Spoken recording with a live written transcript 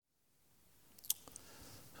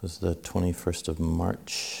It was the 21st of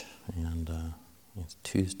March, and it's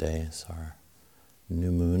Tuesday. It's our new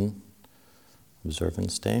moon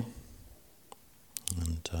observance day.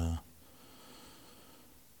 And the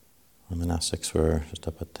monastics were just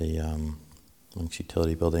up at the Monks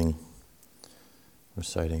Utility Building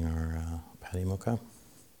reciting our Patimokkha.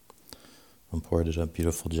 Ampor did a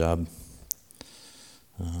beautiful job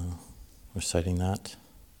reciting that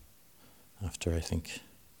after, I think,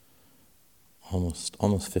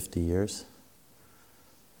 almost 50 years.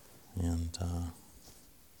 And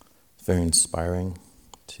it's very inspiring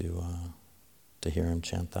to hear him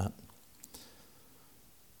chant that.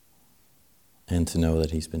 And to know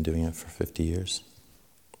that he's been doing it for 50 years.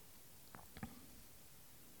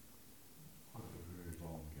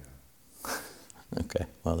 Okay,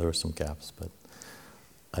 well, there were some gaps, but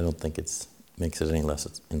I don't think it makes it any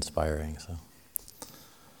less inspiring. So,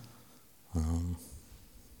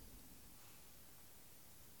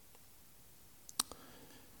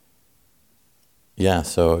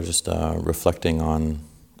 so just reflecting on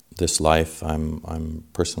this life. I'm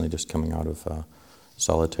personally just coming out of a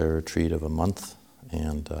solitary retreat of a month,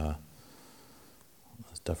 and I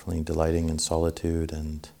was definitely delighting in solitude,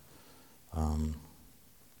 and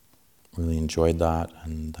really enjoyed that,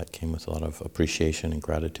 and that came with a lot of appreciation and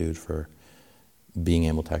gratitude for being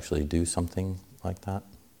able to actually do something like that,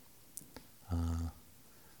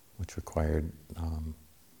 which required some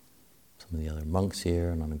of the other monks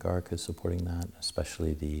here and Anagarika supporting that,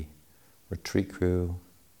 especially the retreat crew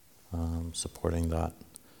supporting that,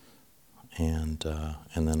 and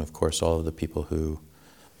then of course all of the people who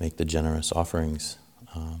make the generous offerings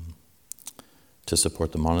to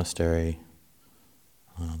support the monastery,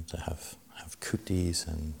 to have kutis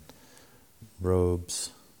and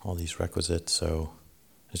robes, all these requisites. So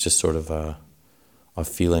it's just sort of a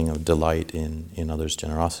feeling of delight in others'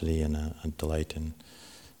 generosity, and a delight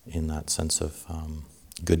in that sense of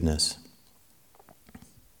goodness,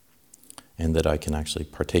 and that I can actually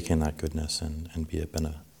partake in that goodness and be a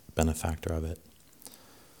benefactor of it.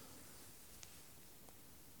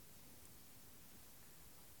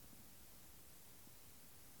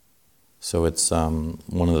 So it's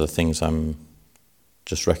one of the things I'm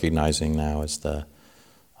just recognizing now is the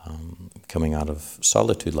coming out of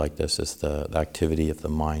solitude like this is the activity of the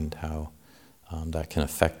mind, how that can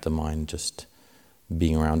affect the mind, just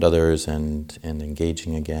being around others and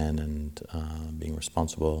engaging again, and being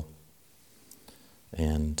responsible.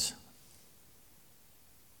 And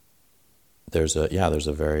there's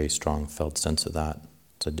a very strong felt sense of that.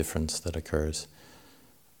 It's a difference that occurs,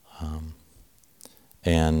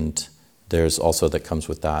 and there's also that comes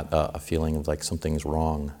with that a feeling of like something's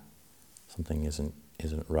wrong, something isn't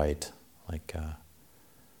right. Like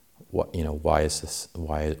why is this?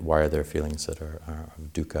 Why are there feelings that are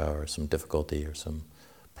of dukkha, or some difficulty, or some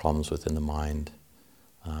problems within the mind?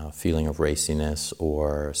 Feeling of raciness,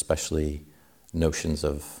 or especially notions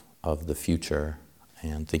of the future,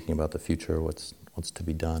 and thinking about the future, what's to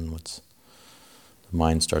be done, the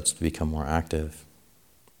mind starts to become more active.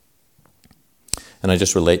 And I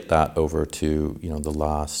just relate that over to the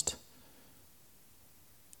last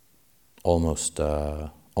almost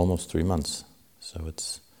 3 months. So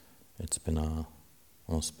it's been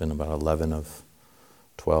almost been about 11 of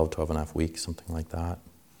 12 and a half weeks, something like that.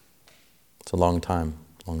 It's a long time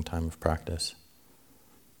of practice.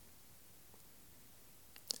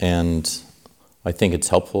 And I think it's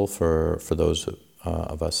helpful for those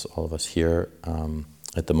all of us here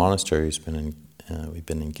at the monastery we've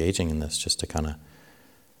been engaging in this, just to kind of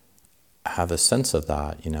have a sense of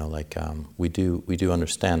that. We do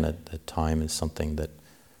understand that time is something that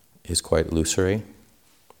is quite illusory,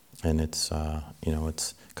 and it's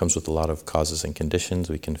comes with a lot of causes and conditions.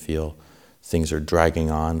 We can feel things are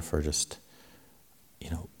dragging on for just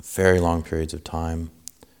very long periods of time,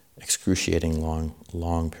 excruciating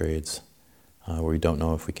long periods where we don't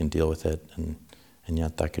know if we can deal with it, and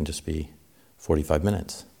yet that can just be 45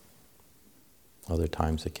 minutes. Other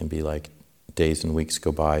times it can be like days and weeks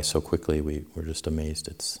go by so quickly we're just amazed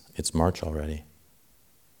it's March already.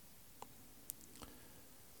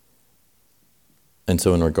 And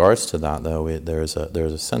so in regards to that, though, there's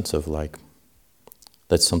a sense of like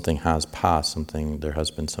that something has passed, there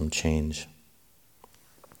has been some change.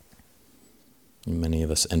 Many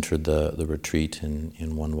of us entered the retreat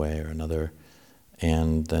in one way or another,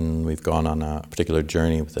 and then we've gone on a particular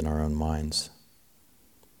journey within our own minds.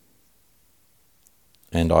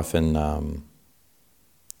 And often, a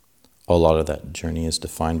lot of that journey is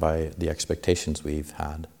defined by the expectations we've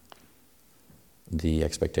had. The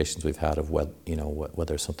expectations we've had of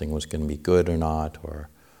whether something was going to be good or not, or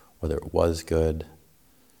whether it was good.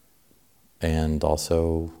 and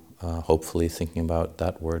also hopefully thinking about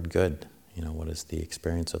that word good. What is the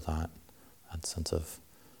experience of that? That sense of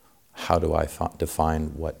how do I define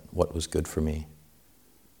what was good for me?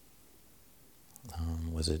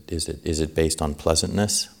 Is it based on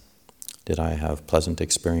pleasantness? Did I have pleasant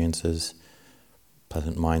experiences,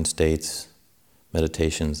 pleasant mind states,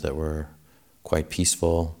 meditations that were quite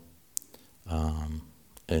peaceful? And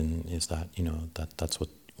is that, that's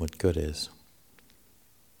what good is?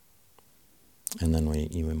 And then we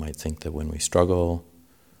might think that when we struggle,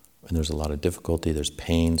 when there's a lot of difficulty, there's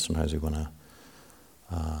pain, sometimes we want to,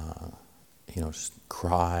 just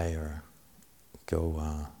cry or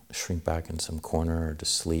go shrink back in some corner or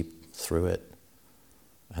just sleep through it.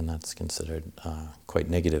 And that's considered quite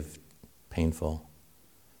negative, painful,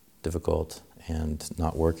 difficult, and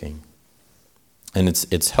not working. And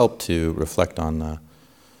it's helped to reflect on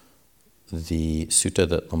the sutta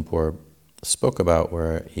that Lumpur spoke about,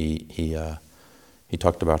 where he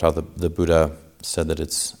talked about how the Buddha said that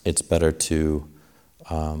it's better to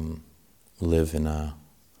live in a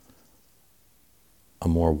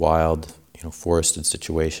more wild, forested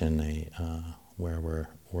situation, where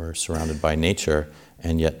we're surrounded by nature,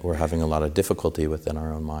 and yet we're having a lot of difficulty within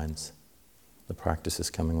our own minds. The practice is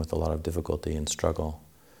coming with a lot of difficulty and struggle.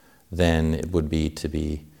 Than it would be to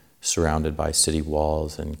be surrounded by city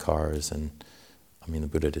walls and cars, and the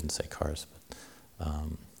Buddha didn't say cars,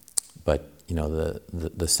 but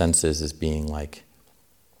the senses as being like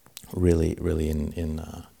really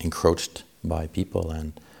encroached by people,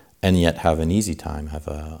 and yet have an easy time, have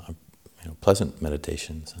a pleasant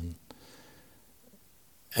meditations,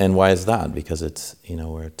 and why is that? Because it's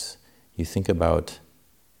where you think about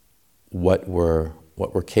what we're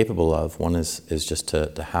capable of. One is just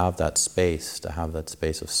to have that space,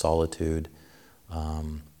 of solitude,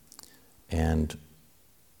 and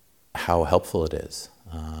how helpful it is.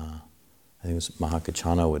 I think it was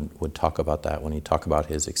Mahakachana would talk about that when he talked about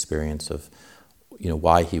his experience of,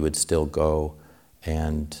 why he would still go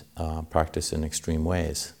and practice in extreme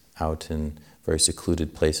ways out in very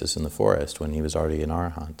secluded places in the forest when he was already an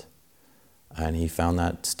arahant. And he found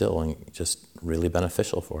that still just really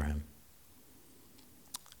beneficial for him.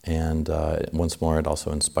 And once more, it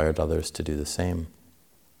also inspired others to do the same.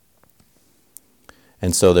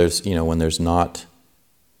 And so there's, when there's not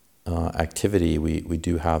activity, we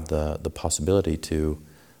do have the possibility to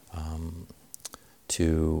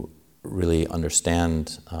really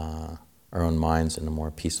understand our own minds in a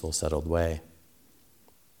more peaceful, settled way.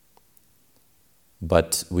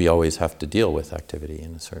 But we always have to deal with activity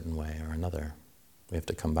in a certain way or another. We have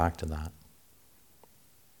to come back to that.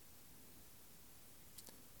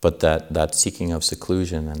 But that seeking of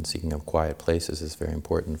seclusion and seeking of quiet places is very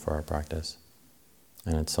important for our practice,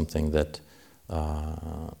 and it's something that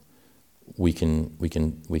we can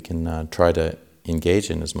try to engage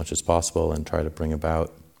in as much as possible and try to bring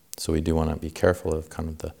about. So we do want to be careful of kind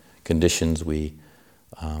of the conditions we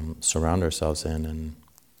surround ourselves in, and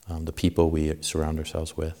the people we surround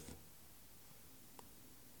ourselves with.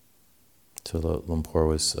 So Lumpur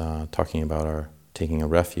was talking about our taking a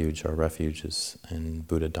refuge. Our refuge is in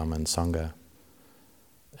Buddha, Dhamma, and Sangha.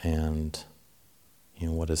 And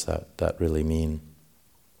what does that really mean?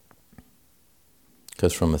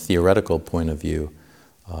 Because from a theoretical point of view,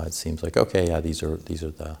 it seems like, okay, yeah, these are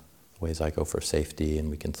the ways I go for safety,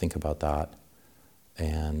 and we can think about that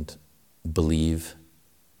and believe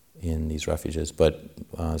in these refuges. But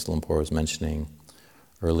as Lumpur was mentioning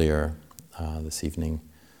earlier this evening,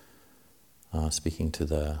 speaking to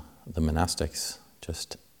the monastics,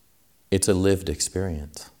 it's a lived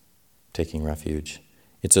experience, taking refuge.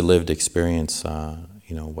 It's a lived experience,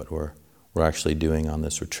 what we're actually doing on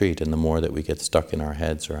this retreat. And the more that we get stuck in our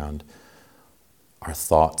heads around our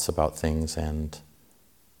thoughts about things and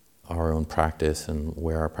our own practice and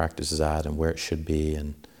where our practice is at and where it should be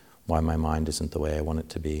and why my mind isn't the way I want it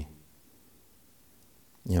to be,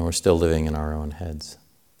 we're still living in our own heads.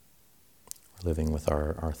 We're living with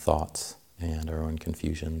our thoughts and our own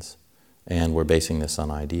confusions. And we're basing this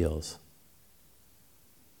on ideals.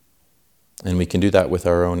 And we can do that with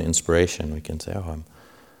our own inspiration. We can say, oh,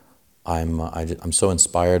 I'm so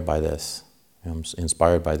inspired by this. I'm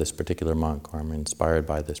inspired by this particular monk, or I'm inspired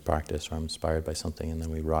by this practice, or I'm inspired by something, and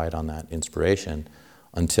then we ride on that inspiration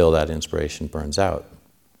until that inspiration burns out,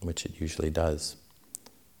 which it usually does.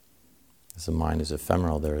 As the mind is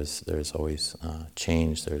ephemeral, there's always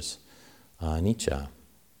change, there's anicca.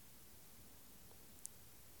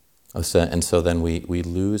 And so then we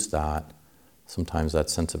lose that, sometimes that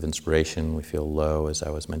sense of inspiration, we feel low, as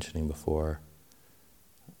I was mentioning before,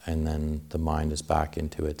 and then the mind is back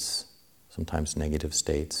into its sometimes negative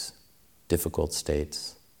states, difficult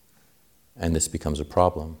states. and this becomes a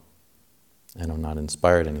problem, and I'm not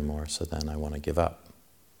inspired anymore, so then I want to give up.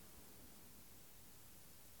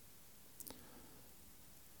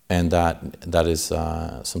 And that is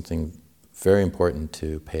something very important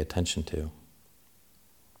to pay attention to.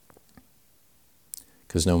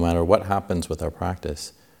 Because no matter what happens with our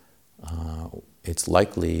practice, it's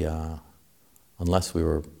likely, unless we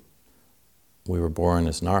were born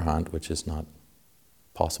as an arhat, which is not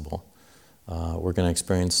possible, we're going to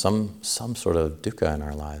experience some sort of dukkha in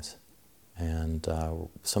our lives, and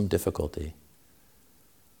some difficulty.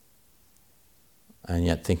 And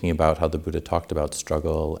yet thinking about how the Buddha talked about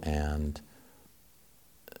struggle and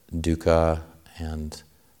dukkha and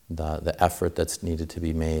the effort that's needed to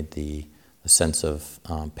be made, the sense of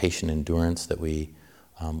patient endurance that we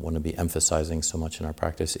want to be emphasizing so much in our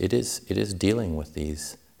practice, it is dealing with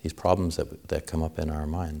these problems that come up in our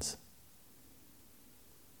minds.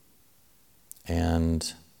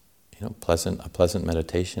 And a pleasant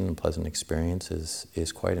meditation, a pleasant experience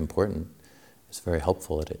is quite important. It's very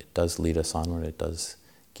helpful. It does lead us onward. It does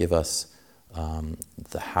give us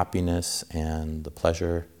the happiness and the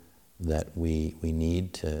pleasure that we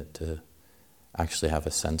need to actually have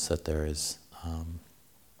a sense that there is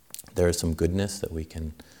some goodness that we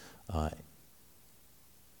can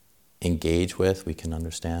engage with, we can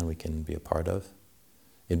understand, we can be a part of.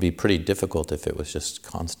 It'd be pretty difficult if it was just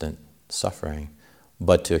constant suffering,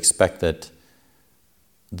 but to expect that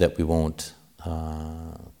we won't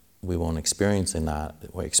experience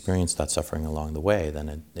that suffering along the way,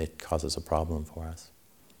 then it causes a problem for us.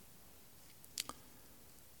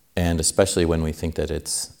 And especially when we think that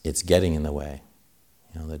it's getting in the way,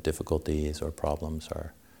 that difficulties or problems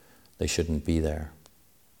they shouldn't be there.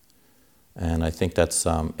 And I think that's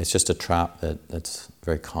it's just a trap that's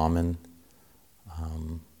very common,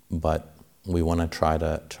 but we want to try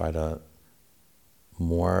to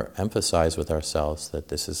more emphasize with ourselves that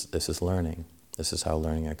this is learning. This is how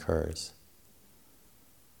learning occurs.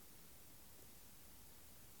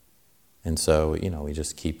 And so, we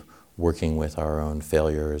just keep working with our own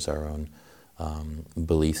failures, our own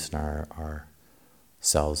beliefs in our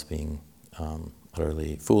selves being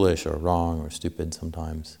utterly foolish or wrong or stupid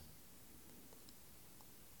sometimes.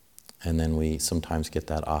 And then we sometimes get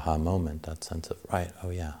that aha moment, that sense of, right, oh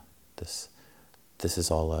yeah, this is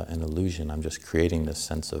all an illusion. I'm just creating this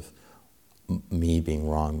sense of me being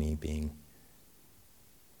wrong, me being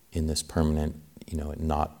in this permanent,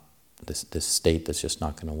 not this state that's just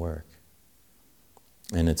not going to work.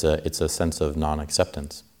 And it's a sense of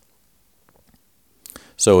non-acceptance.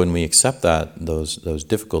 So when we accept those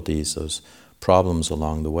difficulties, those problems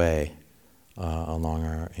along the way,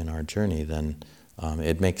 in our journey, then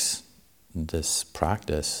it makes this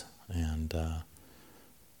practice and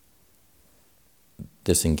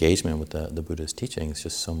this engagement with the Buddha's teachings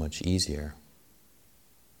just so much easier,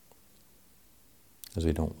 because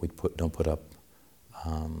we don't put up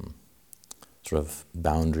sort of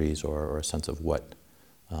boundaries or a sense of what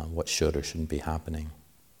should or shouldn't be happening.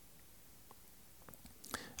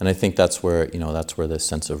 And I think that's where this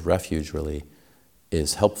sense of refuge really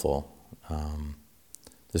is helpful.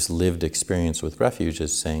 This lived experience with refuge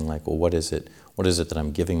is saying, like, well, what is it that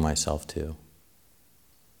I'm giving myself to?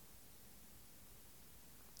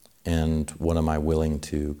 And what am I willing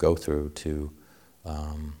to go through to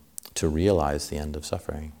realize the end of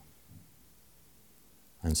suffering?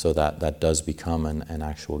 And so that does become an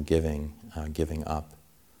actual giving up,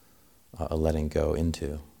 a letting go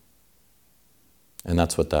into. And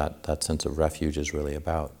that's what that sense of refuge is really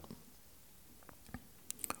about.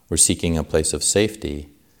 We're seeking a place of safety,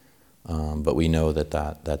 but we know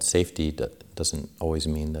that safety doesn't always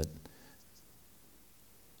mean that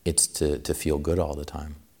it's to feel good all the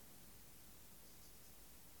time.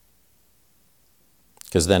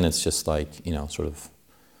 Because then it's just like, sort of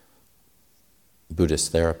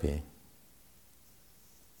Buddhist therapy.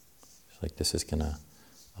 It's like this is gonna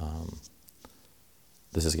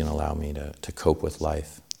allow me to cope with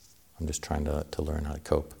life. I'm just trying to learn how to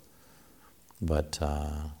cope. But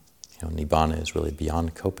Nibbana is really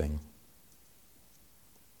beyond coping.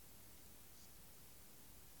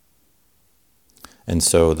 And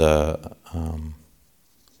so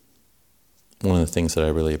one of the things that I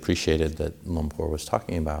really appreciated that Lumpur was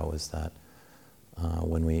talking about was that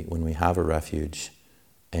when we have a refuge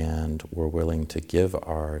and we're willing to give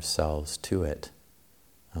ourselves to it,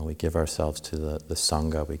 we give ourselves to the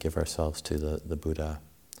Sangha, we give ourselves to the Buddha,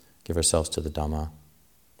 give ourselves to the Dhamma,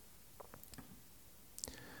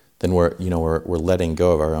 then we're letting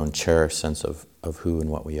go of our own cherished sense of who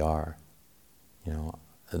and what we are.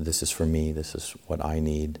 This is for me, this is what I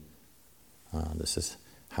need, this is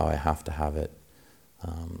how I have to have it.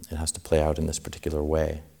 It has to play out in this particular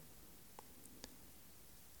way.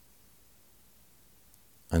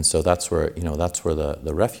 And so that's where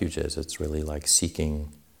the refuge is. It's really like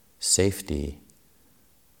seeking safety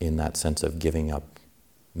in that sense of giving up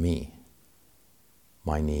me,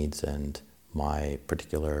 my needs and my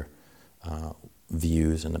particular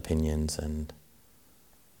views and opinions, and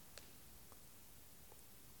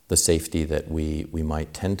the safety that we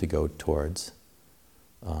might tend to go towards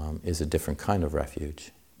is a different kind of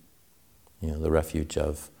refuge. The refuge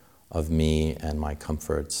of me and my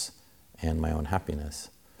comforts and my own happiness,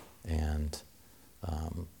 and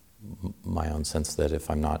my own sense that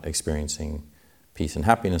if I'm not experiencing peace and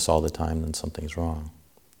happiness all the time, then something's wrong,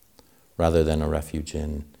 rather than a refuge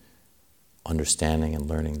in understanding and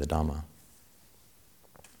learning the Dhamma.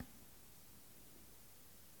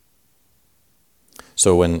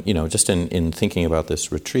 So when, just in thinking about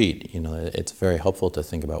this retreat, it's very helpful to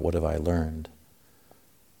think about, what have I learned?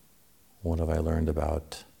 What have I learned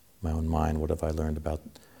about my own mind? What have I learned about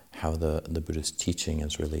how the Buddhist teaching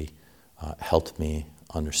has really helped me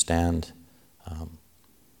understand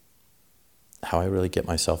how I really get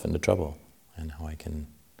myself into trouble and how I can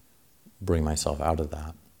bring myself out of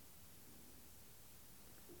that.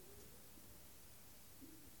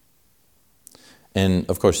 And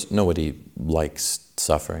of course, nobody likes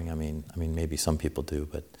suffering. I mean, maybe some people do,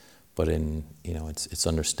 but it's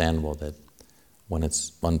understandable that when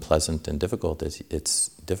it's unpleasant and difficult, it's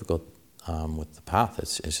difficult with the path.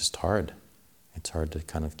 It's just hard. It's hard to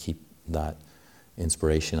kind of keep that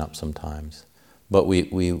inspiration up sometimes. But we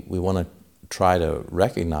want to try to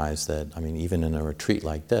recognize that. Even in a retreat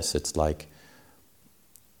like this, it's like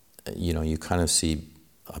you kind of see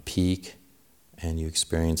a peak, and you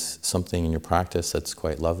experience something in your practice that's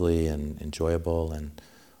quite lovely and enjoyable, and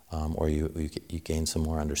or you gain some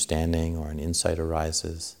more understanding, or an insight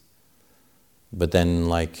arises. But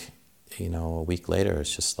then, a week later,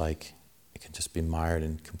 it's just like it can just be mired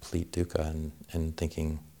in complete dukkha and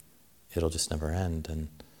thinking it'll just never end. And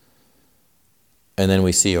then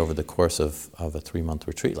we see over the course of a 3-month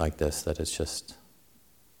retreat like this that it's just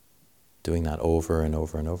doing that over and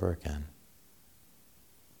over and over again.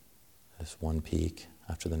 There's one peak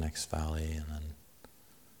after the next valley, and then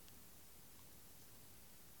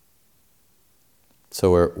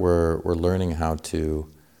so we're learning how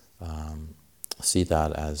to see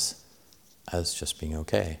that as just being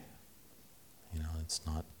okay. It's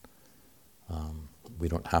not. We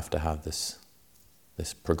don't have to have this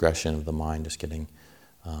progression of the mind just getting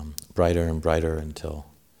brighter and brighter until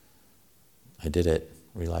I did it,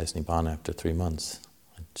 realized Nibbana after 3 months.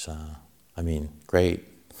 Which, great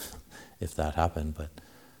if that happened, but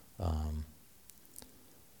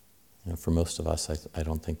for most of us, I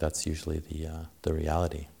don't think that's usually the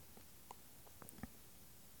reality.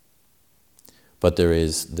 But there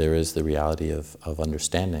is the reality of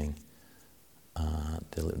understanding,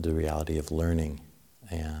 the reality of learning,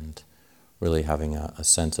 and really having a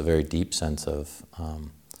very deep sense of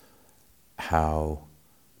how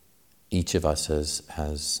each of us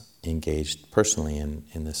has engaged personally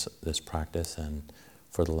in this practice, and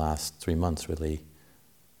for the last 3 months really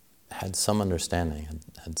had some understanding,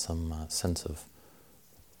 had some sense of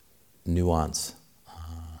nuance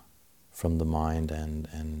from the mind,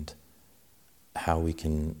 and how we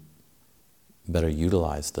can better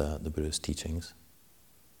utilize the Buddha's teachings,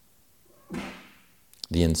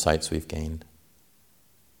 the insights we've gained.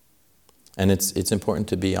 And it's important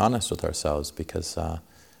to be honest with ourselves, because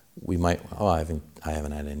we might, I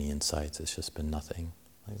haven't had any insights, it's just been nothing.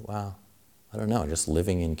 Wow, I don't know, just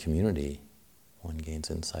living in community, one gains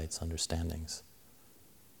insights, understandings.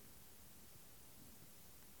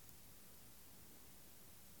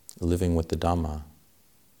 Living with the Dhamma.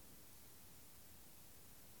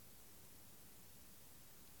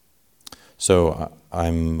 So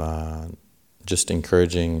I'm just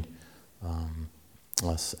encouraging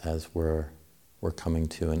us, as we're coming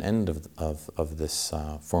to an end of this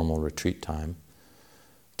formal retreat time,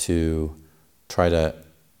 to try to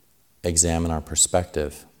examine our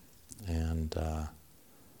perspective and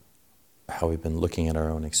how we've been looking at our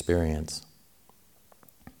own experience.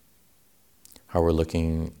 How we're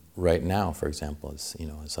looking right now, for example, as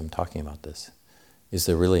I'm talking about this. Is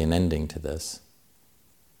there really an ending to this?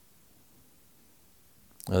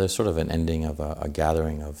 There's sort of an ending of a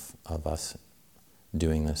gathering of us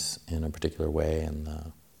doing this in a particular way,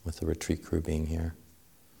 and with the retreat crew being here.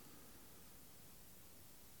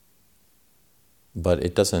 But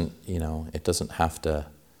it doesn't have to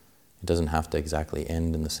exactly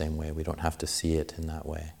end in the same way. We don't have to see it in that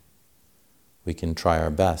way. We can try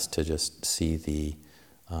our best to just see the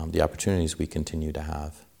opportunities we continue to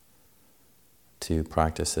have to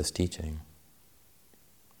practice this teaching.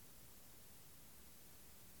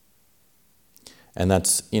 And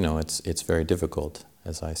that's, it's very difficult,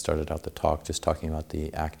 as I started out the talk, just talking about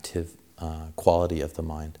the active quality of the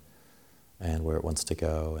mind and where it wants to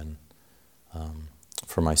go. And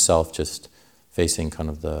for myself, just facing kind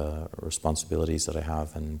of the responsibilities that I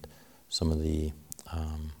have and some of the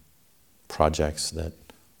projects that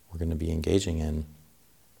we're going to be engaging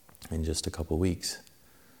in just a couple weeks,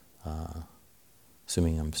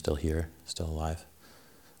 assuming I'm still here, still alive,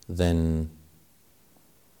 then,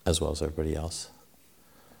 as well as everybody else,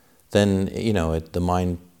 then, the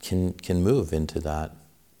mind can move into that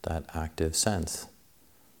active sense.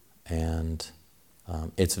 And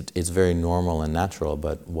it's very normal and natural,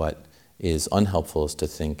 but what is unhelpful is to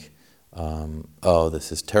think, oh,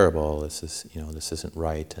 this is terrible, this isn't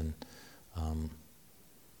right, and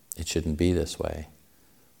it shouldn't be this way.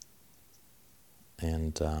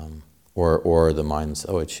 And or the mind's,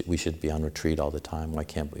 oh, we should be on retreat all the time. Why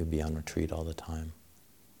can't we be on retreat all the time?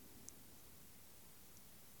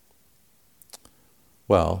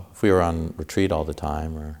 Well, if we were on retreat all the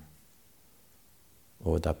time, or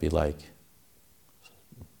what would that be like?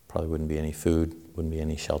 Probably wouldn't be any food, wouldn't be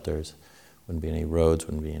any shelters, wouldn't be any roads,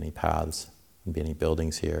 wouldn't be any paths, wouldn't be any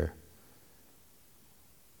buildings here.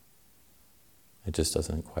 It just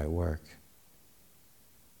doesn't quite work.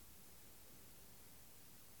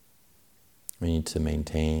 We need to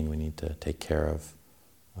maintain, we need to take care of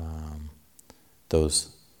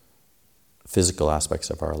those physical aspects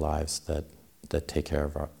of our lives that take care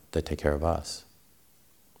of us.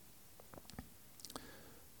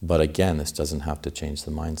 But again, this doesn't have to change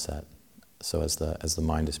the mindset. So as the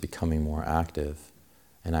mind is becoming more active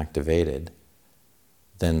and activated,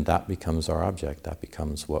 then that becomes our object. That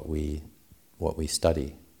becomes what we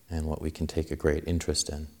study and what we can take a great interest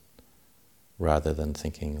in, rather than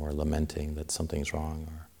thinking or lamenting that something's wrong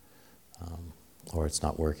or it's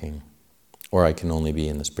not working, or I can only be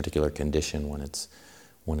in this particular condition when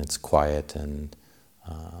it's quiet and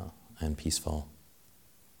peaceful.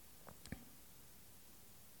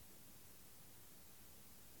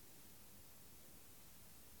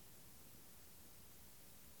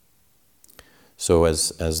 So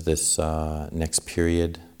as this next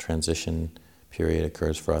transition period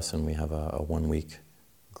occurs for us, and we have a 1-week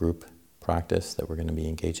group practice that we're going to be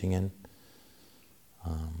engaging in,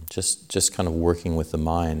 just kind of working with the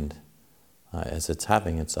mind as it's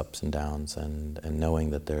having its ups and downs, and knowing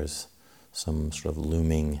that there's some sort of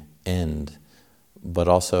looming end, but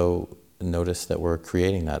also notice that we're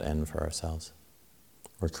creating that end for ourselves.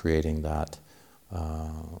 We're creating that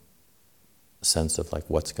sense of like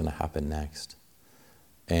what's going to happen next.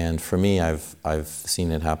 And for me, I've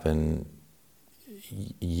seen it happen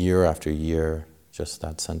year after year, just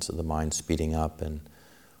that sense of the mind speeding up and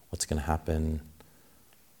what's going to happen,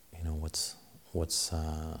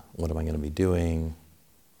 what am I going to be doing,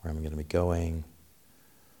 where am I going to be going,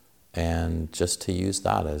 and just to use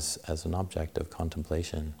that as an object of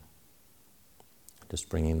contemplation, just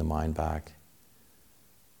bringing the mind back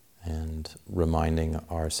and reminding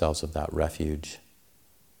ourselves of that refuge.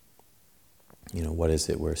 What is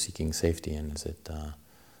it we're seeking safety in? Is it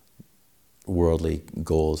worldly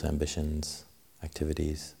goals, ambitions,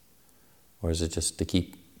 activities? Or is it just to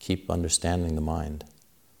keep understanding the mind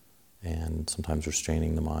and sometimes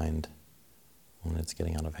restraining the mind when it's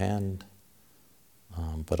getting out of hand,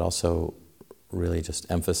 but also really just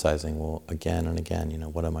emphasizing, well, again and again,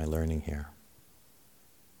 what am I learning here?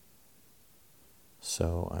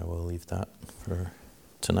 So I will leave that for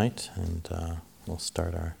tonight, and we'll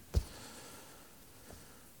start our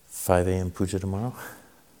 5 a.m. puja tomorrow.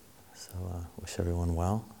 So wish everyone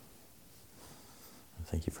well. And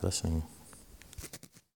thank you for listening.